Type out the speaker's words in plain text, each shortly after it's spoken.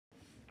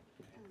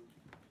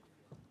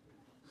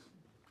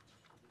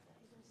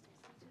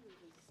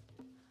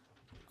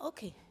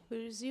Okay,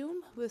 we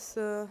resume with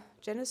the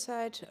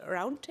Genocide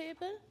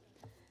Roundtable,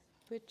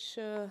 which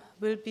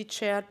will be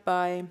chaired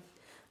by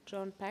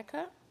John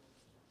Packer,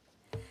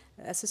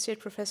 Associate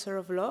Professor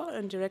of Law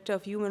and Director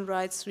of Human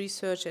Rights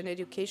Research and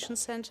Education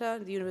Center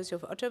at the University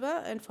of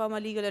Ottawa, and former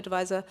legal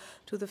advisor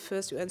to the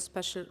first UN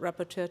Special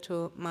Rapporteur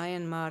to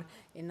Myanmar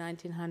in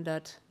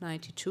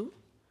 1992.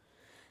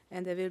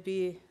 And there will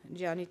be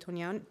Gianni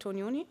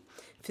Tognoni,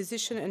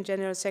 Physician and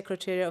General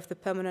Secretary of the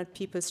Permanent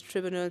People's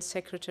Tribunal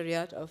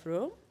Secretariat of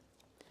Rome,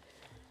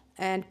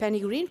 and Penny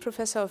Green,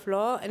 Professor of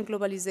Law and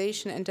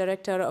Globalization and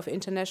Director of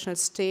International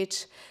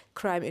State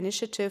Crime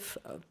Initiative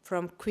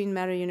from Queen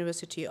Mary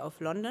University of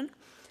London,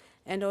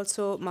 and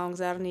also Maung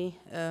Sarni,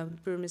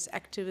 Burmese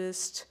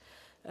activist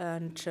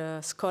and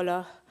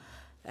scholar,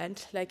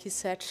 and like he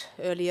said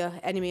earlier,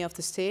 enemy of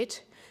the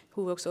state,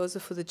 who works also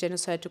for the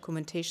Genocide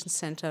Documentation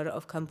Center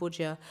of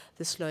Cambodia,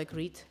 the Sloik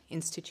Reed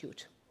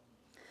Institute.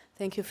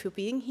 Thank you for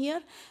being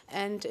here.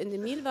 And in the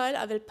meanwhile,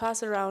 I will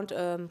pass around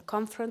a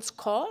conference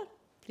call.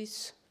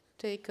 Please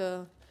take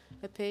a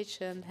page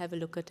and have a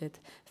look at it.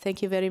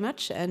 Thank you very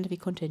much, and we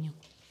continue.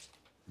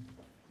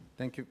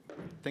 Thank you.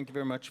 Thank you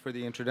very much for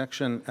the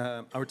introduction.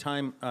 Our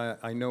time,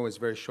 I know, is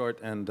very short,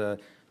 and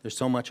there's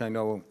so much I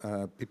know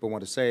people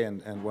want to say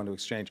and want to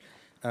exchange.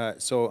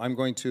 So I'm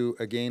going to,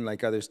 again,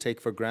 like others, take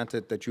for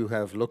granted that you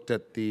have looked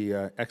at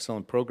the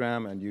excellent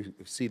program and you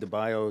see the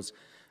bios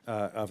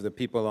of the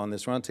people on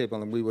this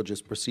roundtable, and we will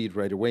just proceed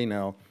right away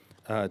now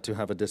to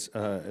have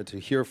to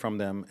hear from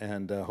them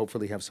and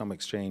hopefully have some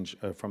exchange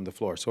from the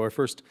floor. So our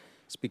first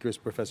speaker is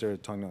Professor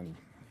Tognoni.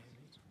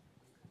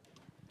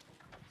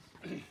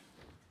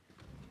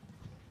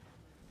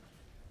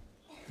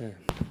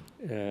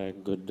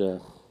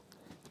 Good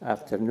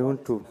afternoon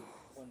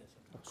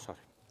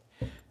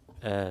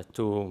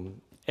to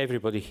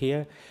everybody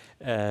here.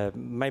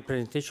 My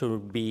presentation will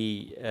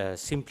be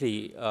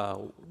simply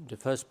the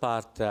first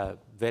part,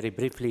 very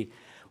briefly,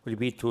 will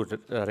be to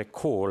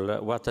recall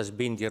what has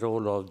been the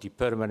role of the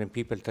permanent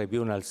people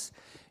tribunals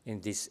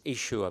in this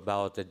issue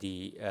about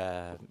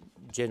the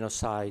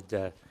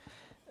genocide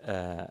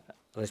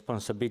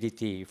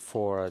responsibility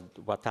for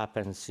what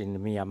happens in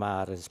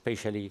Myanmar,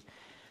 especially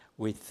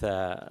with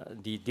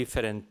the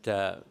different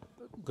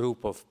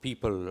group of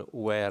people who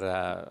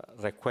were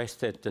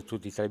requested to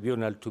the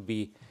tribunal to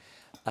be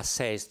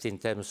assessed in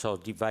terms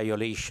of the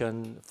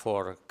violation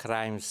for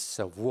crimes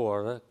of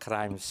war,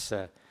 crimes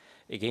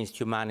against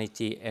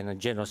humanity, and a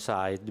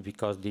genocide,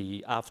 because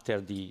after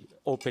the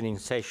opening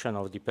session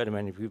of the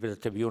Permanent People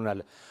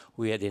Tribunal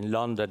we had in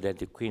London at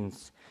the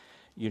Queen's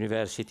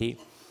University,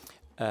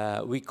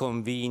 we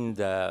convened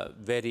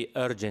very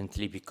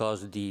urgently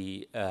because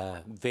the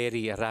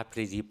very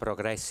rapidly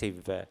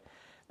progressive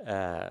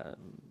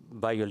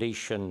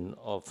violation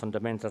of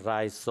fundamental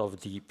rights of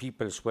the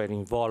peoples were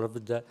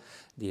involved,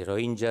 the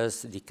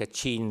Rohingyas, the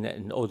Kachin,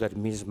 and other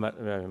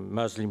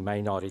Muslim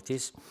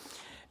minorities.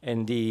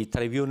 And the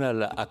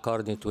tribunal,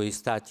 according to its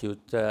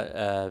statute,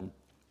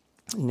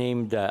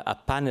 named a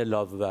panel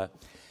of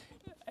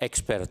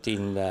experts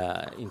in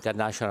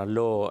international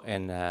law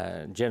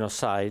and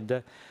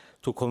genocide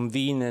to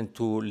convene and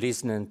to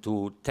listen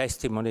to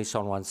testimonies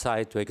on one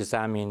side, to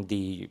examine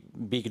the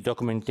big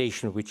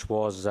documentation which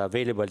was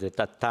available at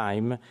that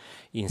time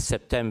in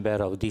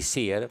September of this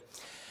year,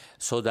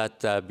 so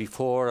that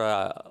before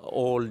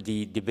all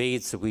the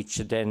debates which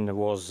then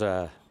was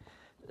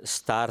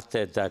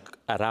started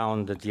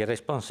around the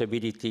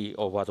responsibility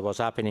of what was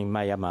happening in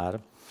Myanmar,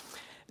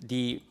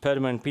 the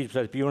Permanent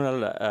People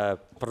Tribunal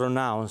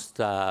pronounced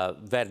a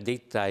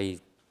verdict. I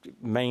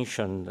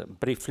mentioned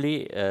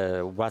briefly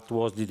what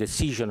was the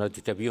decision of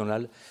the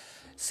tribunal,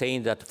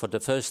 saying that for the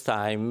first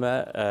time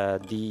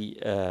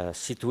the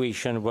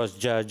situation was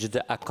judged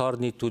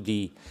according to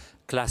the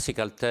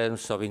classical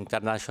terms of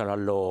international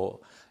law,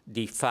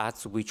 the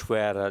facts which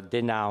were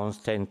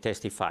denounced and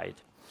testified.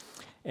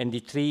 And the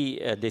three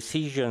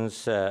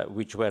decisions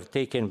which were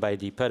taken by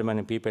the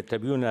Permanent People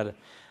Tribunal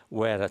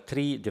were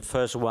three. The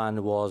first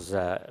one was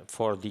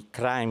for the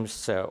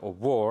crimes of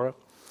war.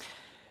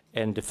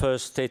 And the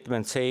first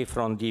statement says,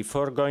 from the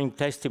foregoing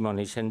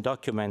testimonies and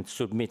documents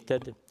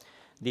submitted,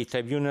 the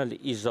tribunal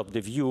is of the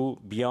view,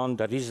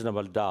 beyond a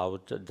reasonable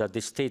doubt, that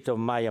the state of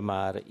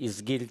Myanmar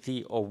is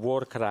guilty of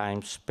war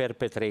crimes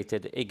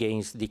perpetrated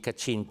against the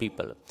Kachin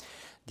people.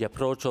 The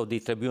approach of the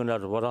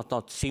tribunal was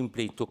not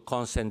simply to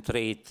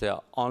concentrate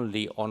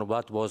only on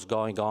what was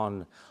going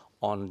on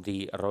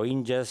the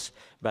Rohingyas,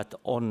 but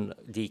on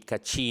the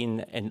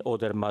Kachin and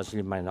other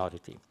Muslim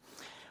minority.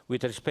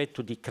 With respect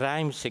to the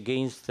crimes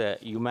against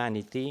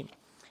humanity,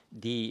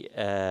 the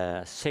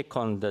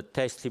second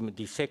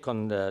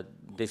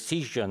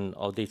decision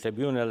of the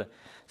tribunal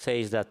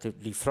says that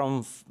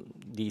from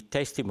the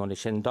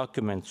testimonies and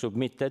documents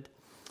submitted,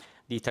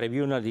 the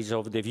tribunal is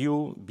of the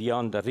view,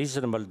 beyond a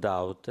reasonable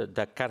doubt,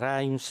 that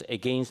crimes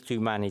against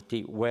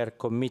humanity were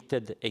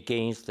committed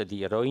against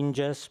the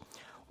Rohingyas,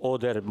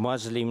 other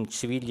Muslim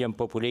civilian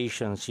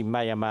populations in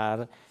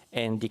Myanmar,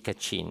 and the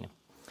Kachin.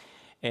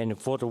 And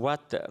for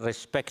what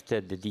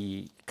respected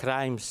the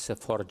crimes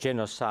for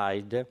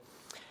genocide,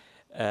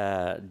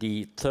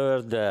 The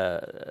third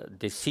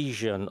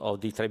decision of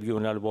the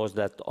tribunal was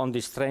that on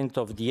the strength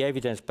of the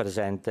evidence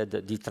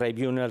presented, the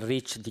tribunal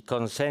reached the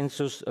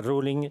consensus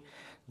ruling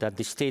that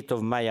the state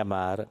of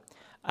Myanmar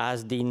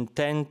has the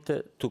intent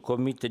to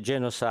commit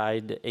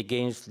genocide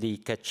against the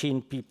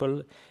Kachin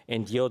people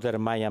and the other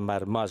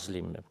Myanmar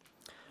Muslim.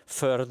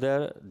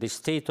 Further, the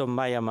state of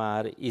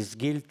Myanmar is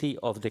guilty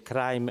of the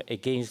crime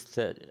against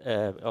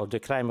of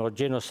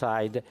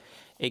genocide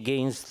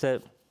against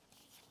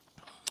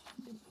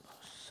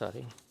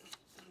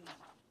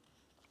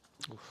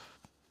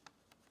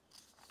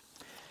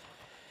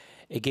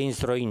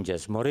against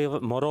Rohingyas.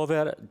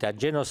 Moreover, the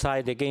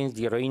genocide against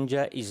the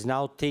Rohingya is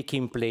now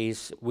taking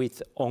place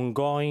with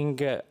ongoing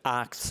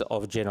acts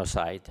of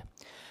genocide.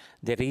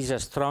 There is a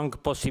strong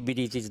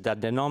possibility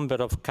that the number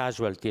of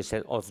casualties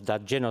of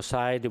that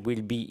genocide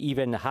will be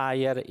even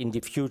higher in the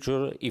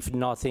future if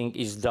nothing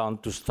is done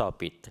to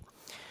stop it.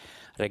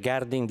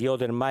 Regarding the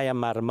other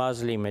Myanmar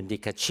Muslim and the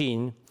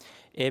Kachin,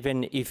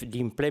 even if the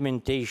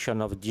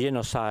implementation of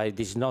genocide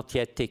is not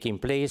yet taking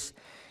place,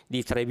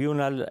 the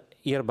tribunal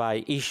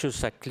hereby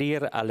issues a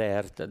clear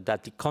alert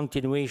that the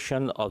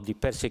continuation of the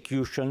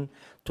persecution,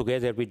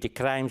 together with the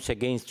crimes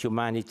against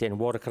humanity and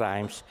war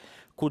crimes,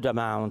 could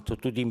amount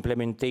to the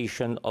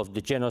implementation of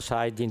the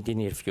genocide in the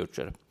near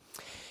future.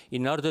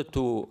 In order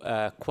to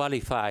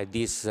qualify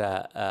these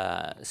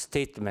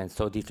statements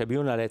of the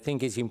tribunal, I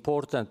think it's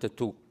important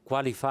to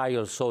qualify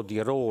also the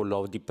role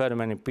of the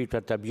Permanent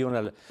People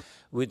Tribunal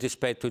with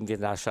respect to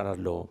international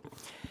law.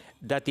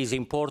 That is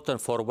important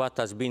for what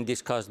has been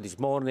discussed this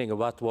morning,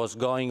 what was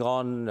going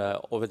on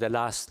over the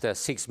last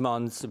 6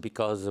 months,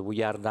 because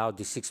we are now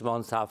the 6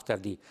 months after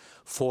the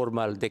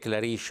formal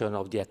declaration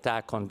of the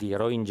attack on the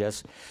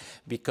Rohingyas,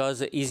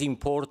 because it is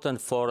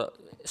important for,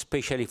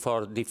 especially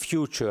for the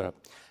future,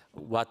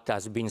 what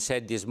has been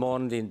said this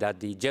morning, that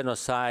the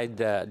genocide,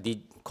 the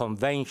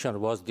convention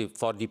was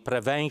for the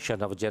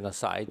prevention of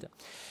genocide.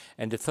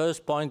 And the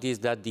first point is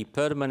that the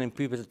Permanent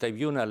People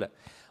Tribunal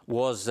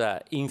was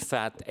in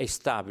fact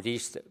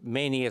established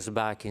many years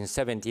back in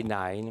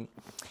 '79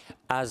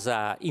 as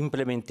an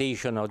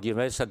implementation of the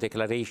Universal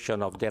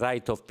Declaration of the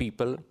Right of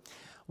People,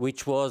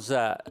 which was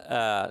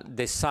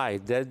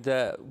decided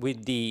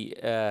with the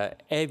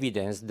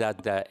evidence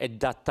that at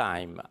that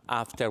time,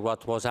 after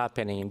what was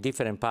happening in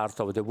different parts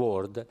of the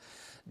world,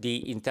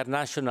 the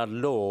international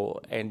law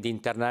and the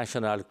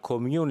international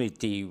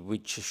community,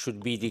 which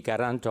should be the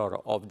guarantor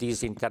of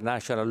this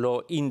international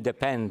law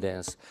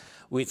independence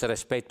with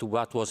respect to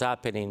what was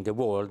happening in the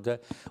world,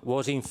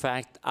 was in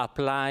fact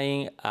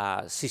applying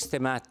a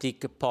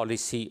systematic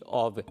policy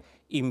of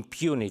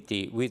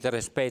impunity with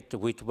respect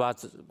with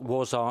what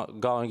was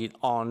going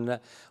on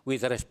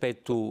with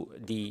respect to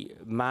the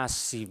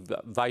massive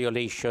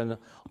violation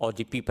of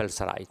the people's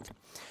rights.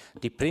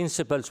 The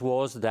principles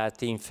was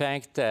that, in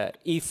fact,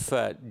 if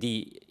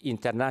the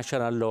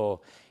international law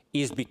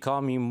is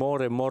becoming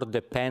more and more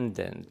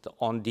dependent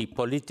on the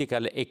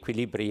political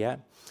equilibria,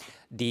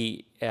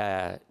 the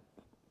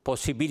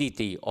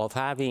possibility of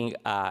having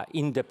an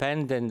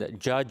independent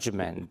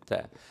judgment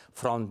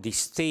from the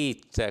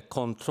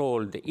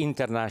state-controlled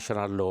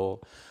international law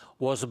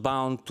was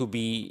bound to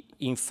be,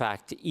 in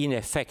fact,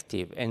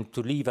 ineffective and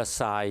to leave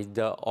aside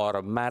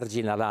or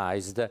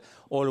marginalized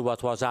all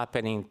what was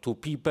happening to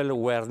people who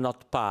were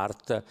not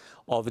part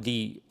of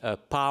the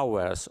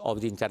powers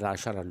of the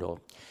international law.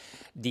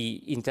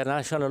 The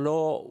international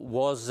law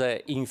was,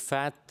 in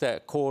fact,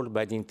 called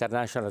by the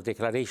International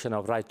Declaration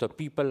of Rights of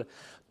People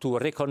to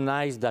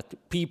recognize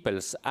that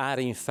peoples are,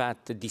 in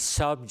fact, the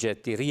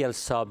subject, the real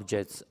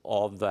subjects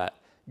of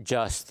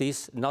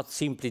justice, not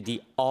simply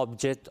the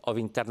object of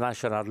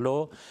international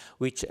law,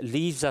 which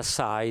leaves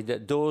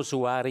aside those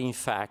who are, in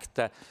fact,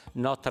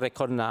 not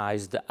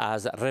recognized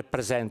as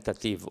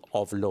representative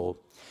of law.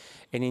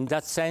 And in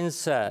that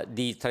sense,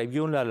 the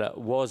tribunal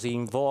was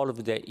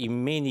involved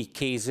in many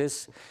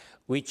cases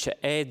which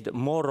had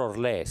more or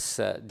less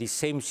the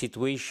same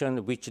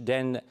situation which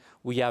then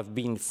we have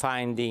been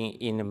finding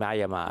in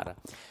Myanmar,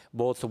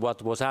 both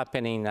what was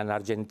happening in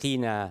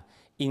Argentina,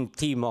 in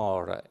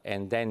Timor,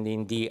 and then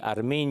in the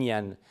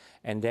Armenian,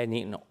 and then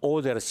in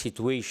other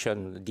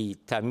situations, the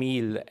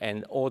Tamil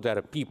and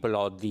other people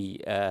of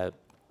the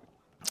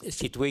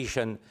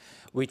situation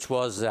which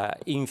was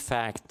in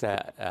fact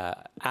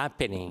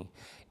happening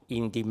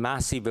in the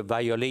massive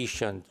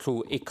violation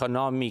through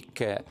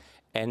economic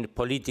and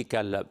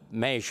political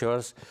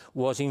measures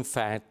was in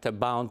fact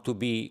bound to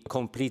be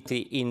completely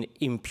in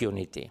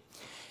impunity.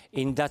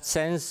 In that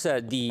sense,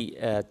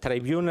 the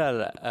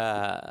tribunal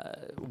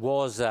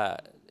was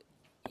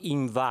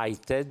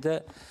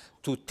invited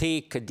to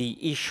take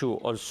the issue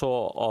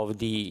also of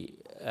the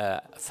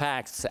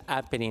facts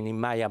happening in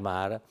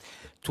Myanmar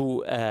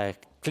to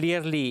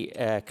clearly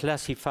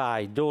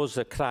classify those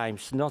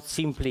crimes not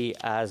simply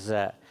as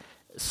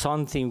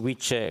something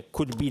which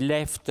could be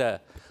left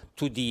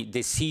to the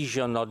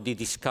decision or the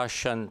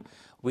discussion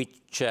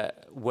which which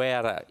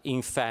were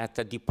in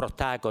fact the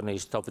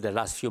protagonists of the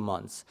last few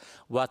months.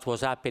 What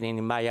was happening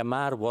in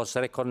Myanmar was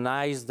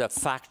recognized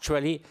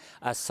factually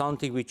as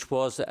something which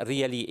was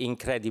really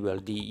incredible.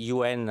 The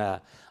UN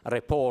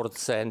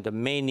reports and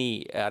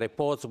many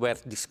reports were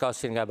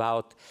discussing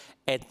about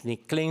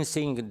ethnic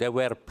cleansing. They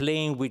were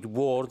playing with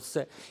words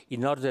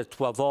in order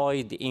to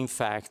avoid, in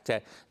fact,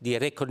 the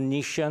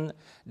recognition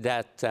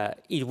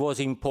that it was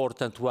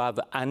important to have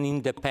an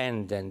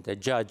independent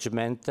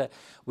judgment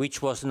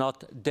which was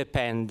not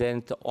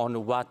dependent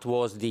on what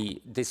was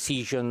the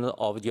decision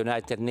of the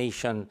United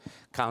Nations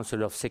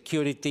Council of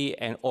Security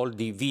and all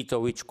the veto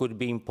which could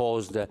be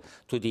imposed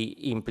to the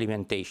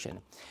implementation.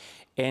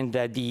 And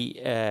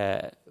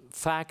the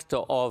fact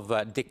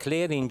of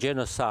declaring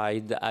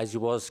genocide, as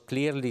was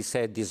clearly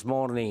said this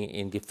morning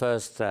in the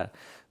first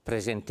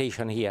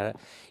presentation here,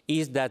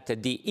 is that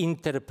the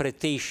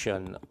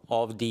interpretation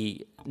of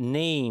the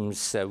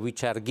names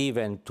which are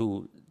given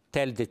to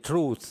tell the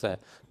truth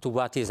to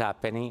what is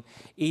happening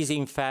is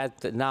in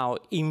fact now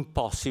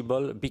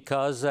impossible,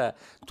 because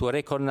to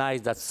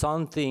recognize that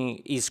something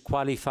is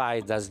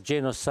qualified as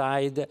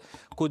genocide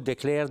could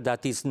declare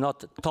that it's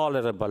not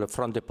tolerable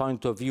from the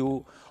point of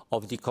view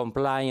of the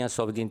compliance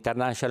of the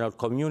international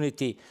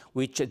community,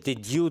 which the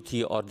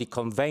duty or the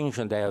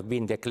convention that have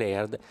been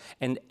declared,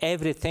 and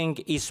everything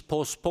is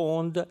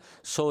postponed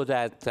so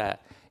that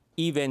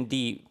even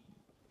the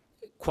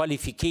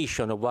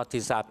qualification of what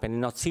is happening,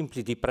 not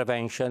simply the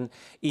prevention,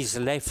 is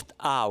left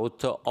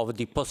out of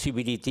the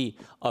possibility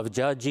of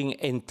judging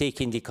and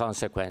taking the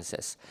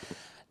consequences.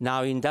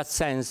 Now, in that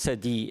sense,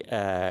 the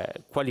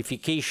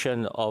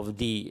qualification of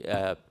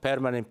the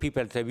Permanent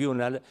People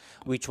Tribunal,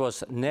 which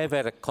was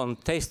never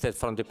contested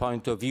from the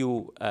point of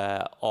view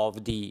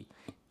of the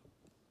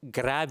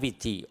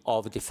gravity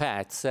of the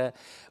facts,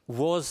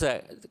 was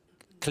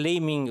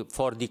claiming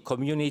for the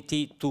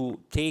community to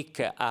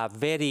take a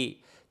very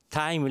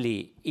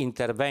timely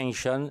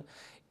intervention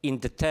in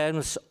the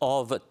terms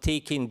of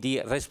taking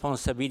the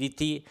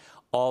responsibility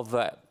of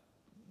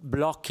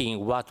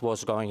blocking what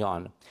was going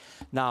on.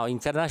 Now,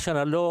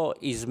 international law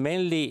is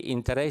mainly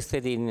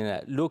interested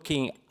in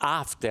looking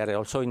after,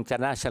 also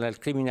International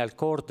Criminal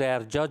Court, they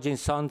are judging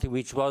something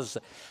which was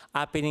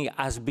happening,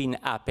 has been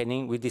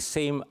happening, with the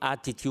same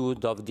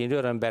attitude of the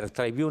Nuremberg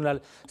Tribunal.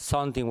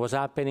 Something was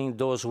happening,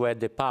 those who had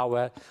the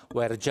power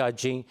were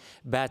judging,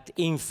 but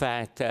in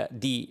fact,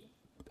 the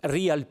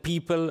real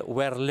people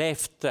were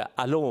left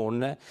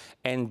alone,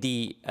 and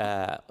the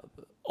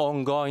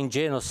ongoing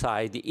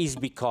genocide is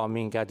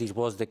becoming, as it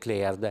was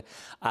declared,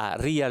 a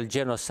real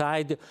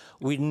genocide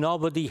with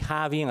nobody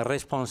having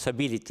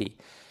responsibility.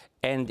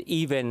 And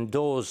even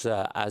those,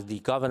 as the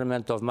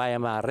government of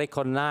Myanmar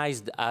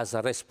recognized as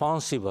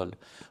responsible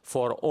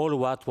for all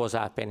what was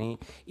happening,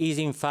 is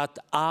in fact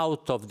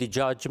out of the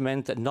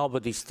judgment.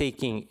 Nobody's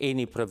taking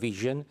any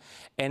provision.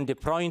 And the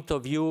point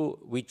of view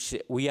which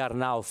we are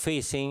now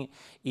facing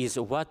is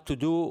what to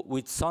do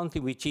with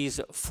something which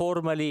is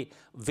formally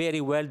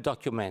very well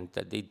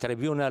documented. The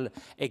tribunal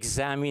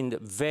examined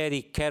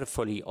very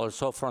carefully,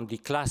 also from the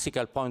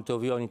classical point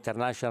of view of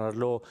international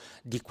law,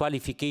 the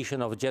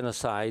qualification of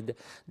genocide.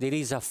 There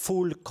is a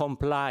full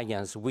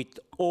compliance with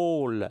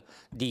all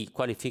the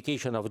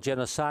qualification of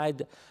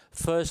genocide.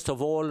 First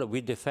of all,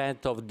 with the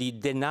fact of the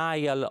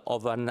denial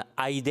of an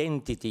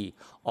identity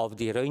of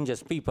the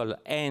Rohingya people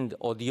and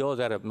of the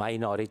other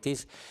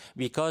minorities,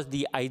 because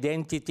the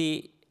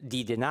identity,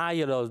 the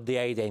denial of the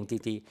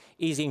identity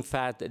is in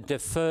fact the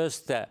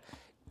first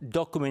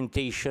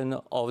documentation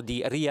of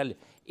the real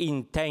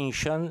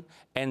intention,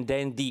 and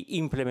then the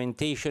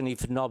implementation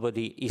if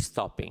nobody is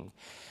stopping.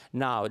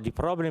 Now, the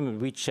problem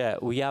which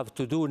we have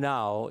to do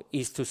now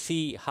is to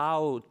see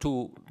how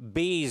to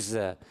base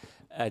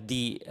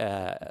the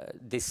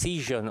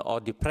decision or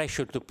the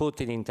pressure to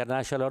put in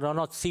international law,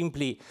 not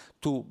simply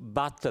to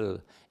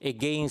battle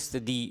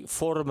against the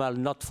formal,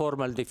 not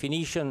formal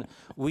definition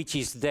which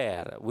is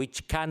there,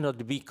 which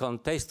cannot be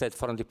contested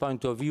from the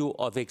point of view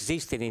of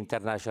existing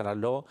international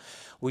law.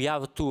 We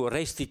have to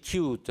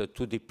restitute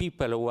to the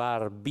people who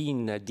are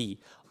being the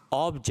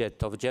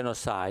object of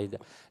genocide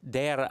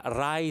their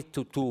right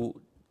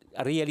to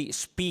really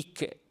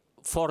speak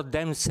for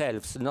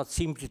themselves, not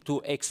simply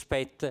to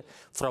expect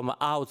from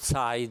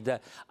outside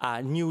a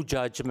new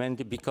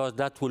judgment, because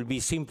that will be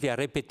simply a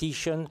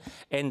repetition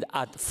and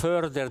a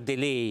further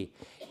delay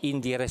in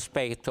the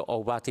respect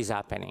of what is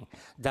happening.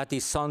 That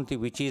is something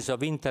which is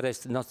of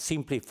interest not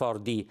simply for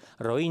the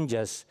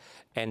Rohingyas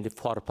and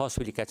for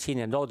possibly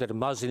Kachin and other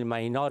Muslim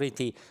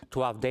minority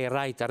to have their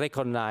right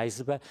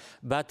recognized,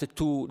 but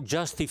to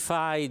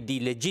justify the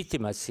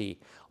legitimacy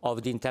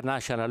of the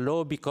international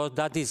law, because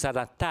that is an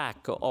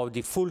attack of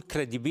the full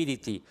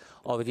credibility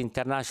of the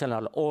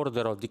international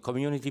order of the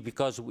community,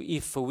 because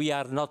if we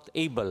are not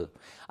able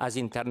as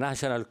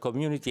international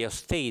community of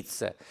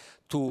states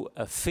to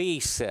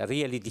face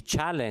really the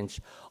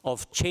challenge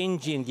of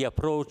changing the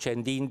approach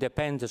and the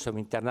independence of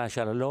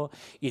international law,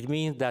 it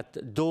means that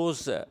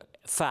those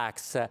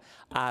facts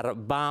are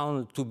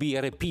bound to be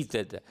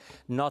repeated,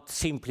 not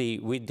simply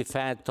with the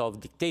fact of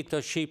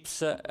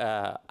dictatorships,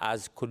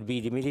 as could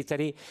be the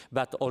military,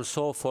 but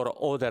also for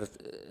other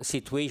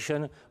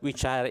situations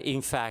which are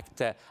in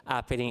fact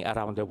happening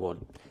around the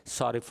world.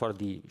 Sorry for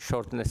the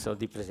shortness of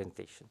the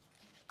presentation.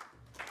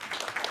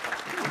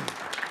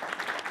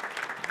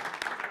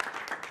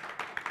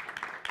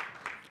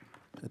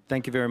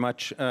 Thank you very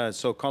much.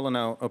 So calling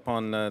now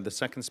upon the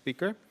second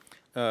speaker,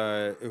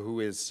 who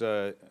is,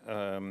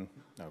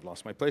 I've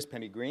lost my place,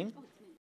 Penny Green.